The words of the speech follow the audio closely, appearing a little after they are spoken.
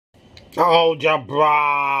Algebra.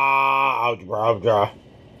 Algebra.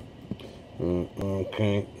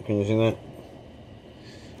 Okay, can you see that?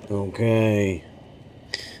 Okay.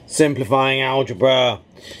 Simplifying algebra.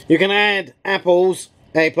 You can add apples.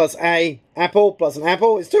 A plus A. Apple plus an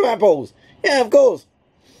apple is 2 apples. Yeah, of course.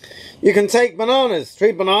 You can take bananas.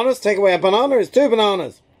 3 bananas. Take away a banana is 2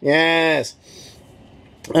 bananas. Yes.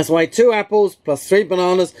 That's why 2 apples plus 3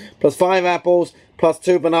 bananas plus 5 apples plus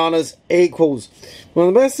 2 bananas equals. Well,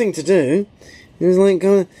 the best thing to do is like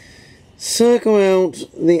kind of circle out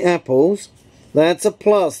the apples. That's a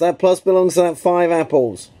plus. That plus belongs to that 5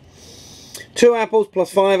 apples. 2 apples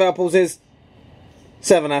plus 5 apples is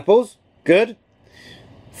 7 apples. Good.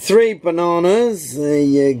 3 bananas. There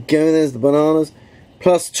you go. There's the bananas.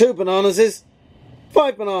 Plus 2 bananas is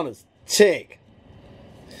 5 bananas. Tick.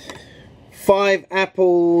 5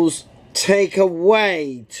 apples. Take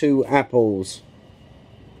away 2 apples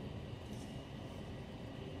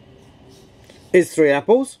is 3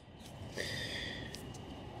 apples.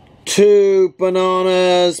 2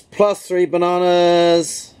 bananas plus 3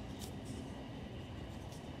 bananas.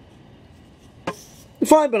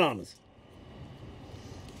 5 bananas.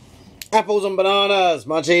 Apples and bananas.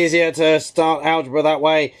 Much easier to start algebra that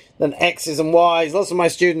way than X's and Y's. Lots of my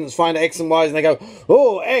students find X and Y's and they go,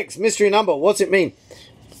 oh, X, mystery number. What's it mean?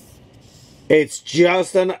 It's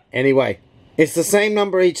just an... Anyway, it's the same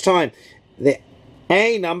number each time. The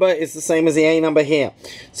A number is the same as the A number here.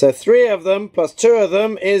 So 3 of them plus 2 of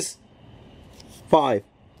them is 5.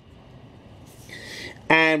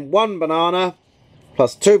 And 1 banana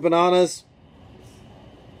plus 2 bananas,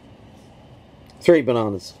 3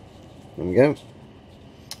 bananas. There we go.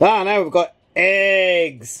 Ah, now we've got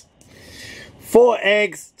eggs. 4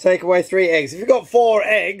 eggs, take away 3 eggs. If you've got 4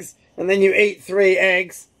 eggs and then you eat 3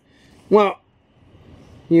 eggs, well,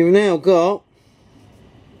 you've now got...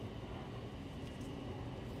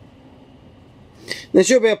 There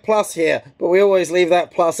should be a plus here, but we always leave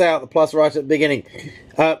that plus out, the plus right at the beginning.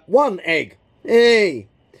 1 egg. Hey.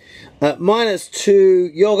 Minus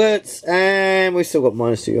 2 yogurts, and we've still got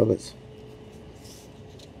minus 2 yogurts.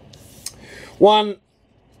 1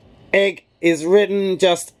 egg is written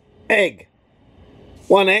just egg.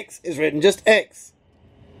 1 X is written just X.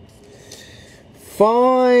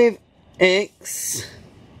 5X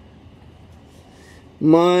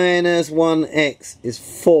minus 1X is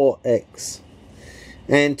 4X.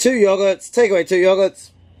 And 2 yogurts, take away 2 yogurts,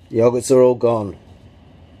 yogurts are all gone.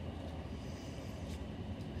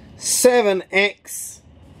 7X,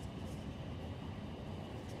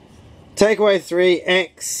 take away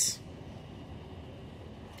 3X,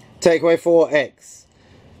 take away 4X.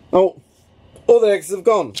 Oh, all the X's have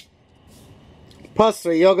gone. Plus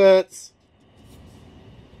 3 yogurts.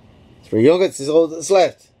 3 yogurts is all that's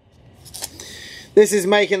left. This is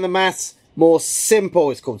making the maths more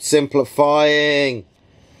simple. It's called simplifying.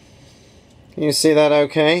 Can you see that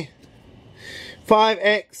okay?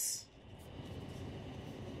 5X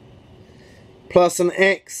plus an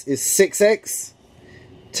X is 6X.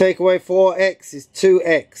 Take away 4X is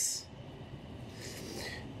 2X.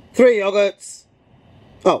 3 yogurts.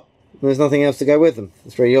 Oh, there's nothing else to go with them.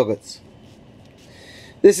 3 yogurts.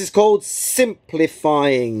 This is called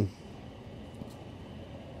simplifying.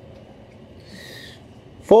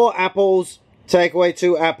 4 apples, take away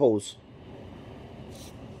 2 apples.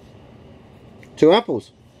 2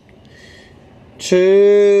 apples.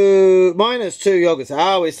 Minus 2 yogurts.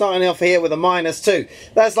 Oh, we're starting off here with a minus 2.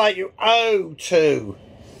 That's like you owe 2.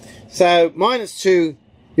 So, minus 2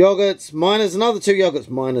 yogurts, minus another 2 yogurts,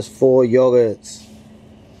 minus 4 yogurts.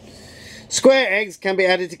 Square eggs can be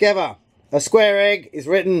added together. A square egg is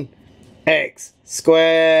written X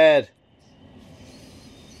squared.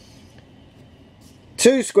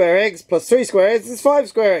 2 square eggs plus 3 square eggs is 5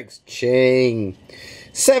 square eggs. Ching.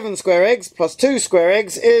 7 square eggs plus 2 square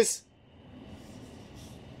eggs is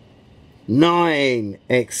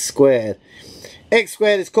 9x squared. X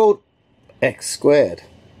squared is called X squared.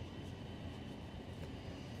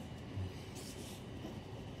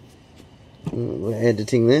 We're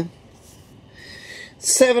editing there.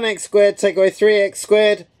 7x squared, take away 3x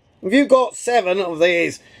squared. If you've got 7 of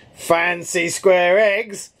these fancy square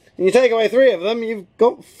eggs, and you take away 3 of them, you've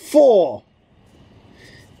got 4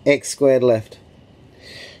 x squared left.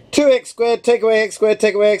 2x squared, take away x squared,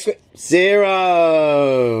 take away x squared,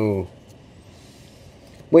 0.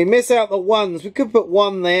 We miss out the ones. We could put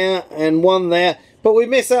 1 there and 1 there, but we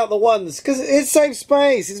miss out the ones because it saves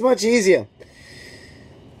space. It's much easier.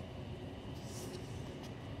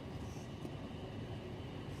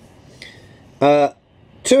 Uh,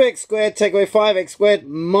 2x squared, take away 5x squared,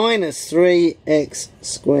 minus 3x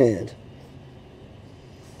squared.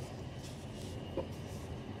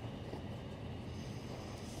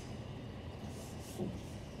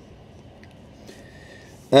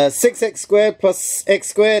 6x squared plus x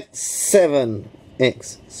squared,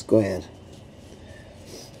 7x squared.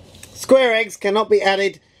 Square eggs cannot be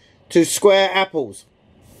added to square apples.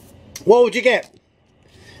 What would you get?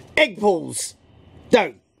 Egg pulls.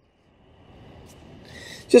 Don't.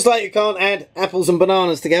 Just like you can't add apples and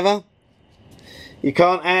bananas together, you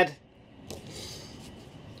can't add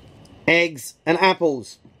eggs and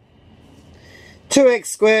apples. 2x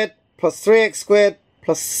squared plus 3x squared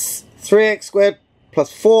plus 3x squared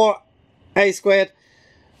plus 4a squared.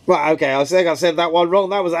 Right, okay, I think I said that one wrong.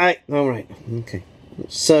 That was a. Alright, okay.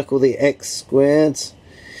 Let's circle the x squareds.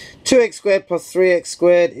 2x squared plus 3x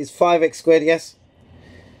squared is 5x squared, yes.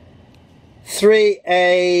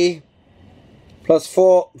 3a plus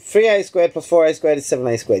 3a squared plus 4a squared is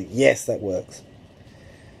 7a squared. Yes, that works.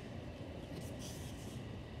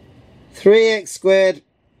 3x squared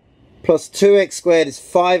plus 2x squared is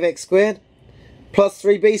 5x squared plus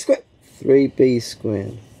 3b squared. 3b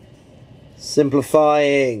squared.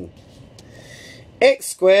 Simplifying. X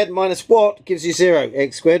squared minus what gives you 0?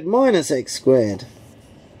 X squared minus x squared.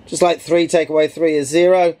 Just like 3 take away 3 is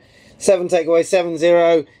 0. 7 take away 7,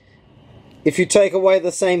 0. If you take away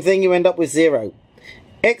the same thing, you end up with 0.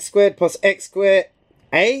 X squared plus x squared.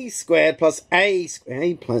 A squared plus a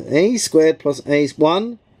squared plus a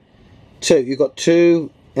 1. 2. You've got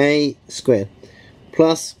 2a squared.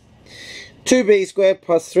 Plus 2b squared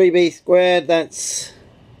plus 3b squared. That's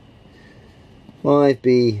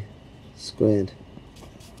 5b squared.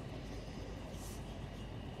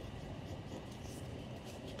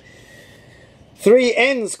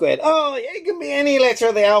 3n squared. Oh, it can be any letter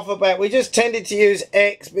of the alphabet. We just tended to use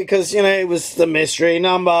x because, you know, it was the mystery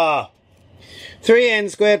number. 3n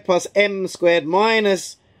squared plus m squared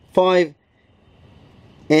minus 5n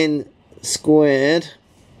squared.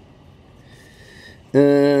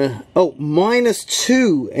 Minus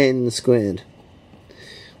 2n squared.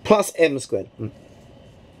 Plus m squared.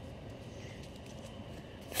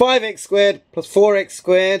 5x squared plus 4x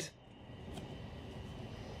squared.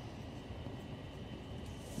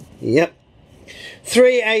 Yep.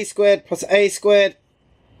 3a squared plus a squared.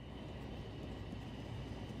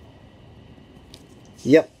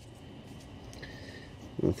 Yep.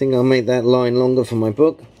 I think I'll make that line longer for my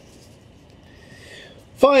book.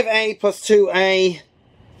 5a plus 2a.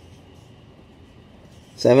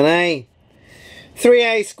 7a.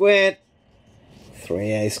 3a squared.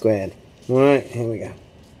 3a squared. Alright, here we go.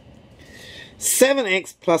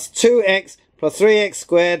 7x plus 2x plus 3x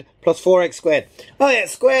squared plus 4x squared. Oh yeah,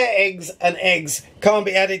 square eggs and eggs can't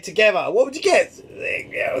be added together. What would you get?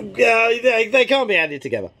 They can't be added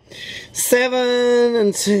together. 7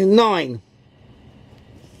 and 2, 9.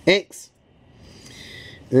 X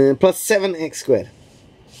plus 7x squared.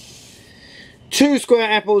 2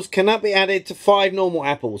 square apples cannot be added to 5 normal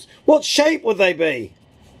apples. What shape would they be?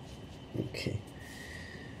 Okay.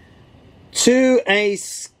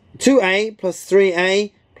 2a plus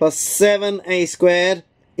 3a plus 7a squared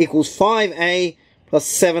equals 5a plus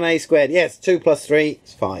 7a squared. Yes, 2 plus 3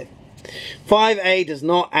 is 5. 5a does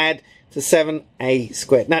not add to 7a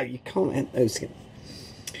squared. No, you can't add those together.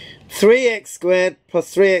 3x squared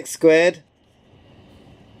plus 3x squared.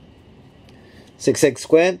 6x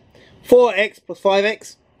squared. 4x plus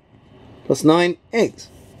 5x plus 9x.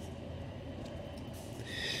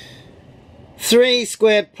 3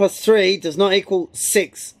 squared plus 3 does not equal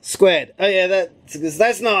 6 squared. Oh yeah,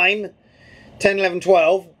 that's 9, 10, 11,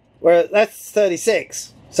 12, where that's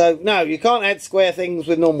 36. So no, you can't add square things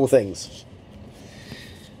with normal things.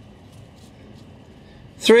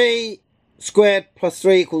 3 squared plus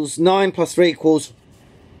 3 equals 9 plus 3 equals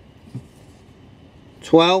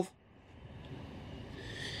 12.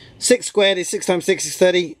 6 squared is 6 times 6 is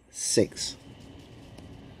 36.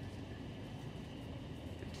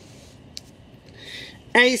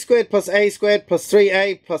 A squared plus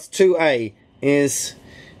 3a plus 2a is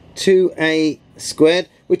 2a squared.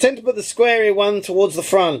 We tend to put the squarey one towards the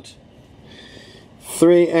front.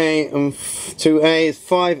 3a and 2a is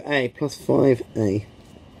 5a plus 5a.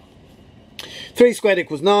 3 squared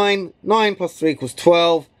equals 9. 9 plus 3 equals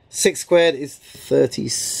 12. 6 squared is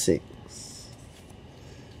 36.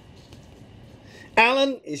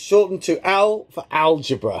 Alan is shortened to Al for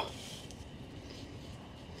algebra.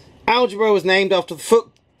 Algebra was named after the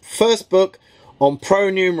first book on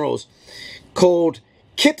pro-numerals called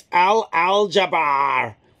Kit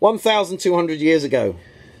al-Aljabar 1,200 years ago.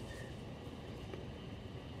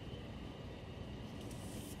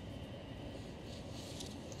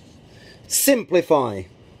 Simplify.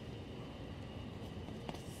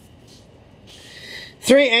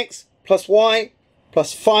 3x plus y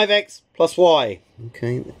plus 5x plus y.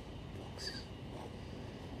 Okay.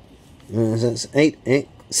 So that's 8x.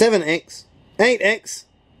 7x, 8x,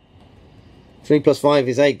 3 plus 5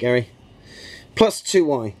 is 8, Gary, plus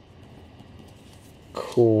 2y.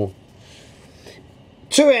 Cool.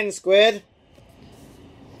 2n squared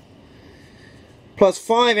plus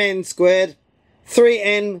 5n squared,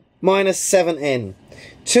 3n minus 7n.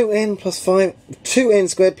 2n plus 5, 2n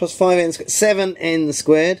squared plus 5n squared, 7n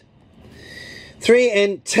squared.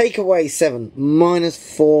 3n, take away 7, minus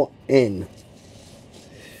 4n.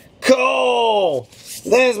 Cool!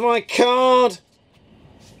 There's my card.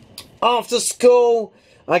 After school,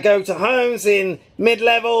 I go to homes in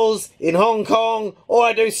mid-levels, in Hong Kong, or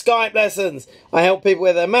I do Skype lessons. I help people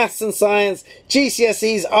with their maths and science,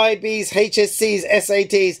 GCSEs, IBs, HSCs,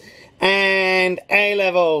 SATs, and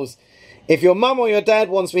A-levels. If your mum or your dad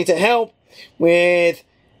wants me to help with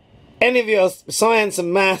any of your science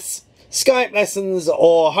and maths, Skype lessons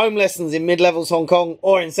or home lessons in mid-levels Hong Kong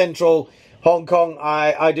or in central Hong Kong,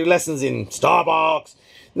 I do lessons in Starbucks,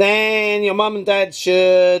 then your mum and dad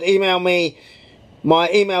should email me. My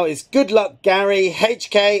email is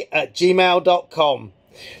goodluckgaryhk@gmail.com.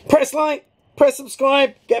 Press like, press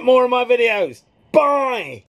subscribe, get more of my videos. Bye!